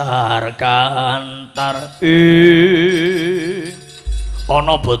makantar kantar.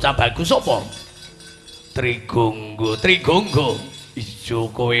 Ana bocah bagus apa? Trigonggo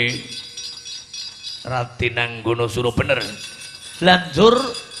ijo kowe Raden Anggana Sura bener. Lanjur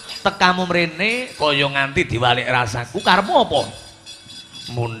tekamu mrene kaya nganti diwalik rasaku karepmu apa?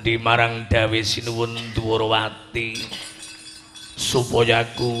 Mundi marang dawe sinuwun Dwarawati supaya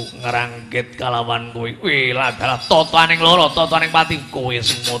aku ngerangkit kalawan kowe. Wih, ladalah tataning lara, tataning pati kowe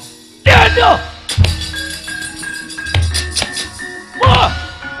semut. Aduh. Wah.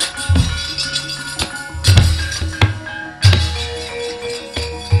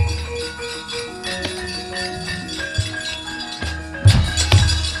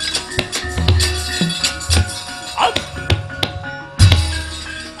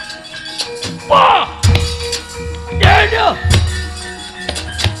 Wah! Ya!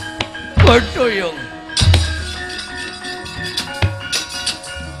 Berdoyong.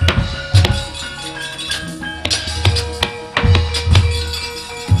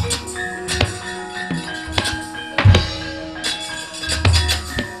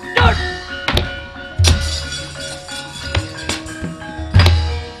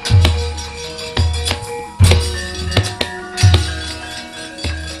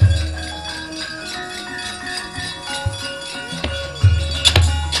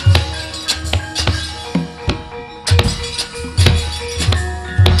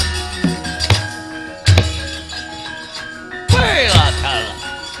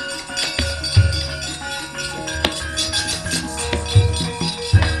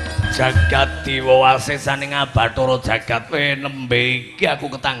 Jagat Dewa wasesaning Bathara jagat nembe iki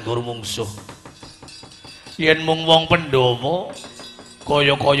aku ketanggur mungsuh. Yen mung wong Pandhawa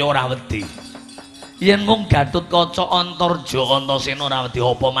kaya-kaya ora wedi. Yen mung Gatutkaca Antarja Antasena ora wedi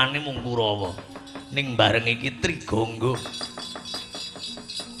apa maneh mung Kurawa. Ning bareng iki Trigonggo.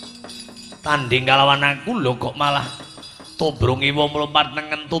 Tanding kalawan aku lho kok malah tobrung iwa mlumpat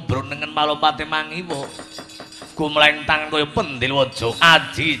nengen tobrung nengen malopate mangiwa. Gumleng tangan kaya pendil waja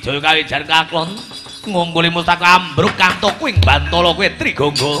aji jaya kawijar kaklon ngungkuli mustaka ambruk kantuk kuing bantala kowe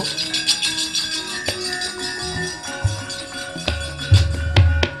Trigonggo.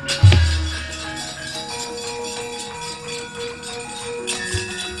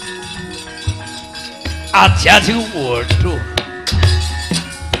 Aji waduh.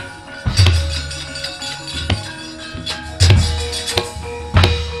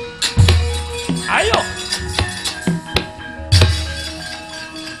 Ayo.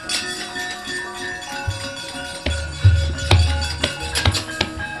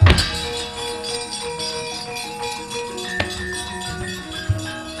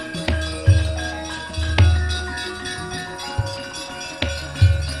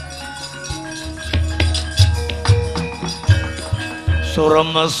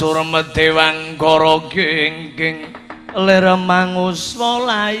 Surem-surem dewangkara gengking lir manguswa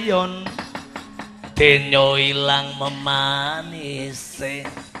layon denya ilang memanise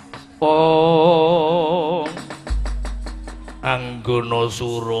oh anggana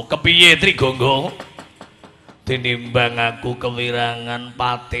sura kepiye Trigonggo tinimbang aku kewirangan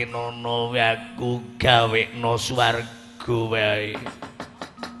patenana aku gawekna swarga wae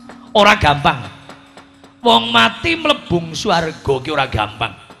ora gampang. Wong mati mlebung swarga ki ora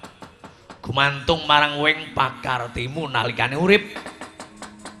gampang. Gumantung marang wing pakartimu nalikane urip.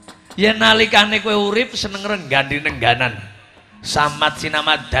 Yen nalikane kowe urip seneng renggani nengganan, samat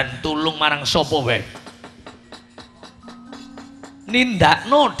sinamat dan tulung marang sapa wae.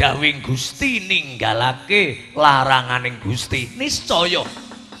 Nindakno dawing Gusti ninggalake laranganing Gusti. Niscaya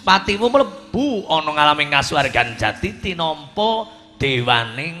patimu mlebu ana ngalaming kasuwargan jati tinampa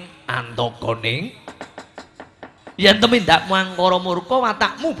dewaning antokoning. Yen temindakmu angkara murka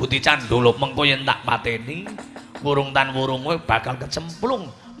watakmu budi candala mengko yen tak pateni wurung tan wurung kowe bakal kecemplung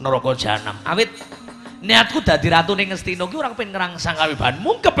neraka jahanam. Awit niatku dadi ratu ning Ngastina ki ora kepengin ngrangsang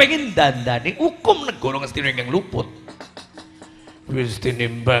kawibahanmu, kepengin dandani hukum negara Ngastina ingkang luput. Wis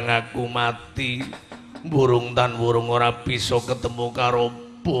tinimbang aku mati wurung tan wurung ora bisa ketemu karo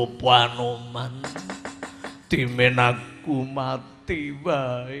BOPO Anoman. Dimen aku mati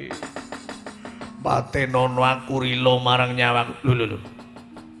wae. Patenono aku rila marang nyawaku. Lho.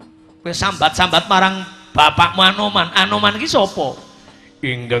 Kowe sambat-sambat marang bapakmu Anoman. Anoman ki sapa?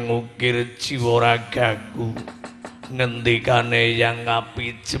 Ingkang ngukir jiwa ragaku. Ngendikane yang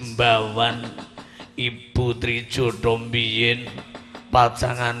kapi jembawan Ibu Trijodha biyen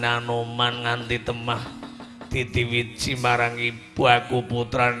pacangan Anoman nganti temah ditiwiji marang ibu aku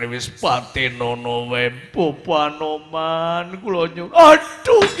putrane wis patenono wae BOPO Anoman kula nyuwun.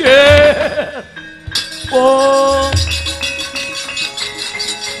 Aduh nggih. Oh.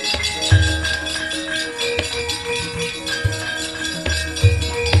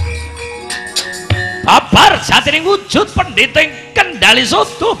 Babar jatining wujud penditing kendali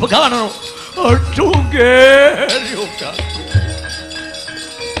sodo begawan. Aduh nggih yo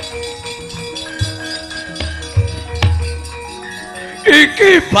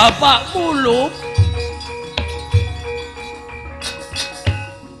iki bapakmu lho.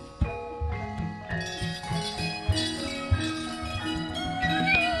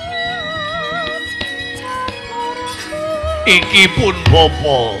 Iki pun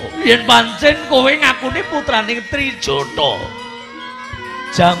BOPO. Yen pancen kowe ngakune putraning Trijodha.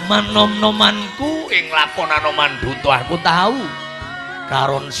 Jaman nom-nomanku ing lakon Anoman Buta aku tahu.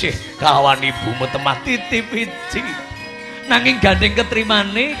 Karon sih kawan ibumu temah titip iji. Nanging gandeng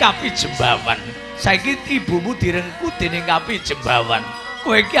ketrimane Kapi Jembawan. Saiki ibumu direngku dening Kapi Jembawan.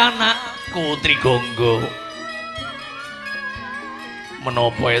 Kowe iki anakku Trigonggo.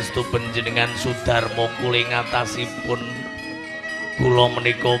 Menapa estu panjenengan Sudarma kuli ngatasipun kula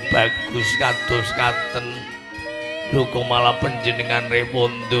menika bagus kados katen. Lho kok malah panjenengan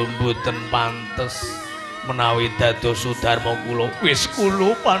repondo mboten pantes menawi dados Sudarma kula. Wis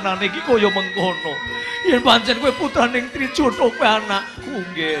kula panane iki kaya mengkono. Yen pancen kowe putraning Trijodha kowe anakku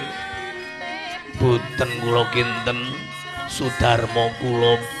nggih. Boten kula kinten Sudarma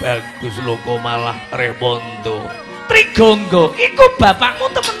kula bagus lho kok malah repondo. Trigonggo iku bapakmu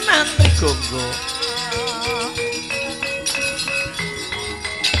temenan Trigonggo.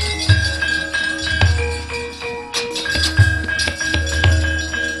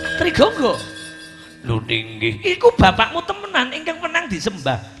 Trigonggo. Lho nggih, iku bapakmu temenan ingkang menang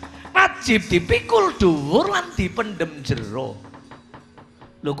disembah. Wajib dipikul dhuwur lan dipendhem jero.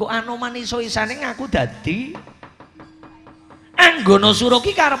 Lho kok Anoman iso isane ngaku dadi Anggana Sura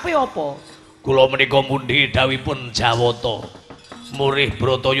ki karepe apa? Kula menika mundi dawuhipun Jawata. Murih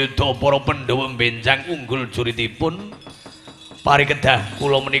Bratayuda para Pandhawa benjang unggul juritipun. Parikedah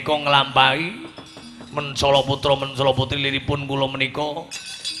kula menika nglampahi Mencala putra Mencala putri liripun kula menika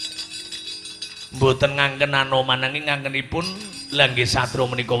mboten ngangken Anoman nanging ngangkenipun langgih Satria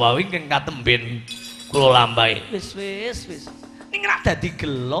menika wau ingkang katemben kula lampahi. Wis. Ning rak dadi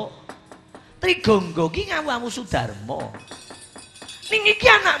gelo. Trigonggo ki ngawamu Sudarma. Ning iki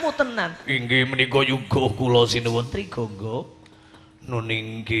anakmu tenan. Inggih menika yuga kula sinuwun Trigonggo. Nun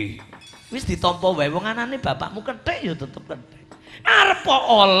inggih. Wis ditampa wae wong anane bapakmu kethek ya tetep kethek. Arep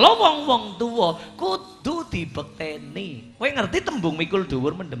ala wong-wong tuwa kudu dibekteni. Kowe ngerti tembung mikul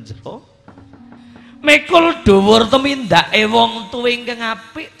dhuwur mendhem jero? Mikul dhuwur temindake wong tuwa ingkang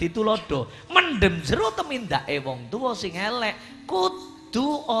apik ditulodo. Mendhem jero temindake wong tuwa sing elek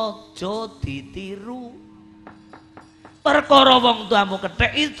kudu aja ditiru. Perkara wong tuamu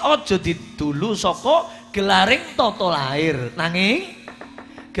kethek aja didulu saka gelaring tata lahir. Nanging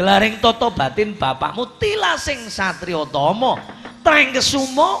gelaring tata batin bapakmu tilasing satriya tama. Treng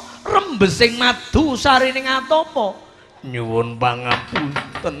kesuma rembesing madu sarining atapa. Nyuwun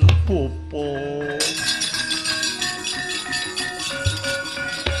pangapunten Bopo.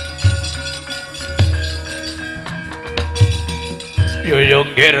 Yo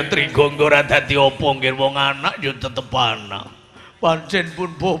nggih Trigonggo ora dadi apa nggih wong anak yo tetep anak. Pancen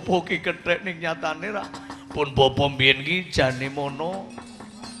pun Bopo ki kethek ning nyatane ra. Pun Bopo mbiyen ki jane mono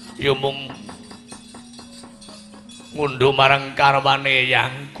yo mung ngunduh marang karwane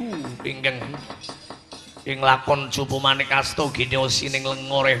yangku ingkang ing lakon Cupu Manik Asta Ginyosi ning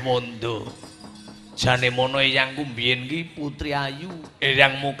Lengoreh Mondo. Jane mono yangku mbiyen ki Putri Ayu,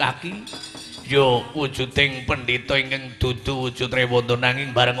 Eyang Mukaki ya wujuding pendhita ingkang dudu wujud Rewanda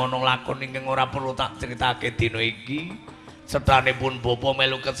nanging bareng ana lakon ingkang ora perlu tak critakake dina iki. Setranipun Bopo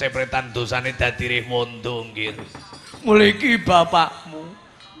melu kesepretan dosane dadi Rewanda nggih. Mulih iki bapakmu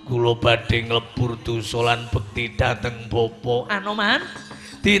kula badhe nglebur dosa lan bekti dhateng Bopo. Anoman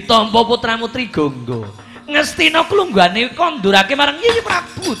ditampa putramu Trigonggo. Ngestina klunggane kondurake marang Nyi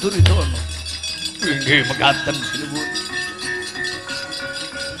Prabu Duryudana. Inggih mekaten sinuwun.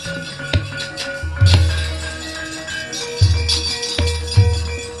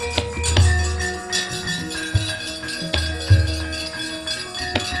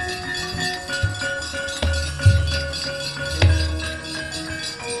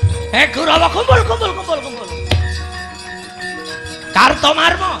 Kurawa kumpul.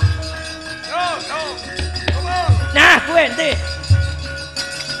 Kartomarma. Yo. Nah, kuwi enti.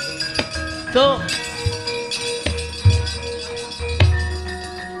 Tuh.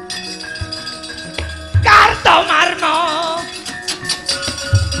 Kartomarma.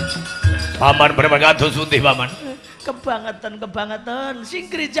 Paman bermangatus sundih paman. Kebangetan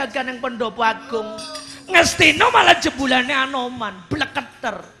singkri jagan yang pendopo agung. Ngestina malah jebulane Anoman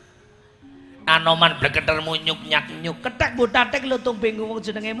bleketer. Anoman bleketer munyuk nyuk ketek botatek lutung bingung wong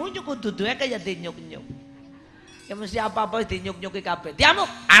jenenge munyuk kudu duwe kaya dinyuk-nyuk. Ya mesti apa-apa dinyuk-nyuki kabeh. Diamuk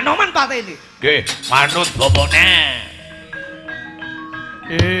Anoman pateni. Nggih, manut bapane.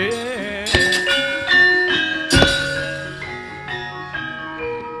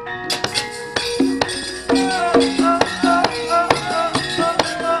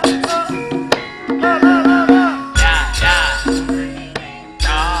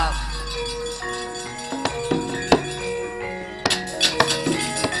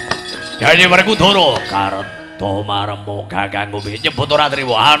 Jadi Werkudara Kartomarma kakang ngombe nyebut ora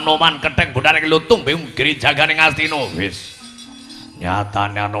triwa Anoman ketheng botaning lutung bingung grijaganing Astina. Wis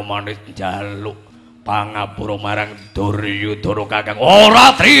nyatane Anoman njaluk pangapura marang Duryudana kakang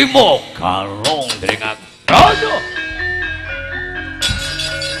ora trima kalong dening aku. Dayo.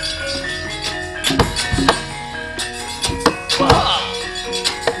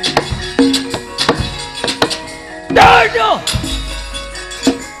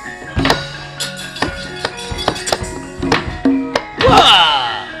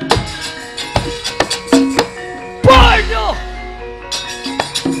 Banyak.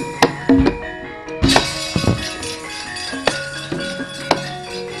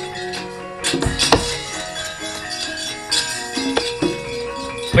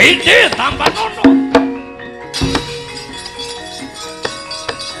 Pede tambah nono.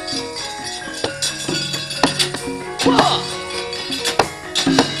 Wah.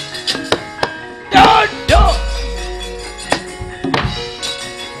 Dodo.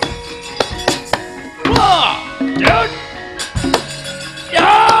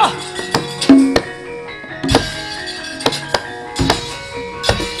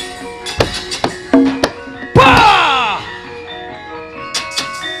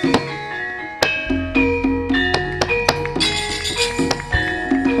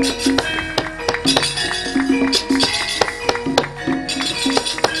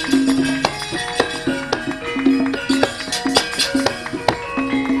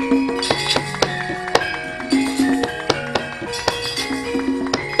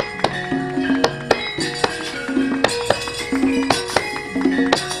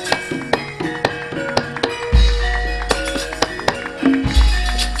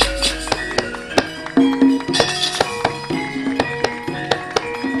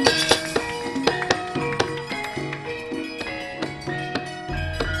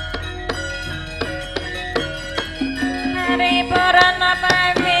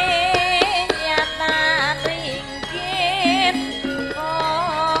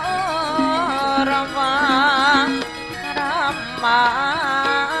 Rama Rama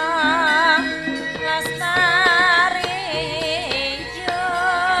Lestari Jo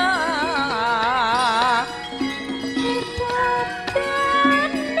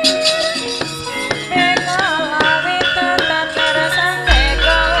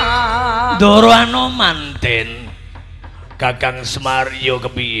Ndoro Anomanten Kakang Suwaryo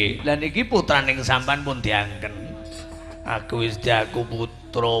kepiye? Lah niki putraning sampean pun diangken. Aku wis diaku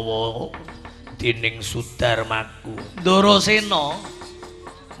putrawa dening Sudarmaku. Ndoro Sena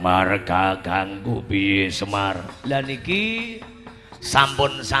marga ganggu piye Semar? Lah niki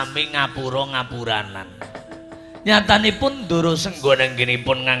sampun sami ngapura-ngapuranan. Nyatanipun Ndoro Senggana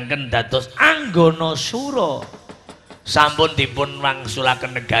anggenipun ngangken dados anggana sura. Sampun dipun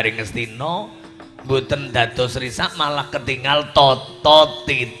wangsulaken negari Ngastina mboten dados risak malah ketinggal tata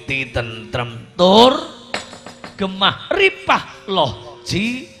titi tentrem tur gemah ripah loh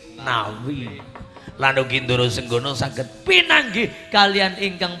jinawi. Lan ugi Ndoro Senggana saged pinanggih kalian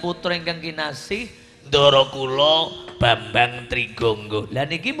ingkang putra ingkang kinasih Ndara kula Bambang Trigonggo. Lah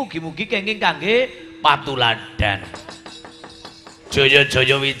niki mugi-mugi kenging kangge patuladan.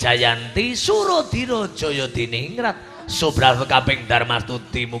 Jaya-jaya Wijayanti Suradira Jaya Diningrat Sobrawa kaping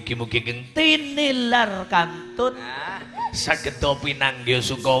Darmastuti mugi-mugi keng tinilar kantun sageda pinanggih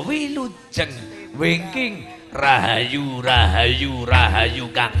suka wilujeng wingking rahayu rahayu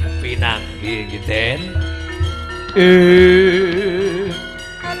rahayu kang pinanggih ngiten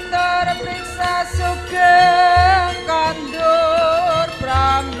Antar priksa sugeng kandur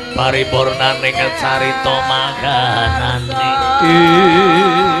brahmi paripurnaning carita maganane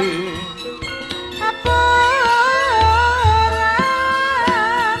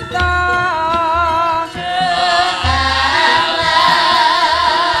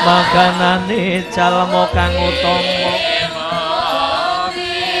makanane calmo kang utama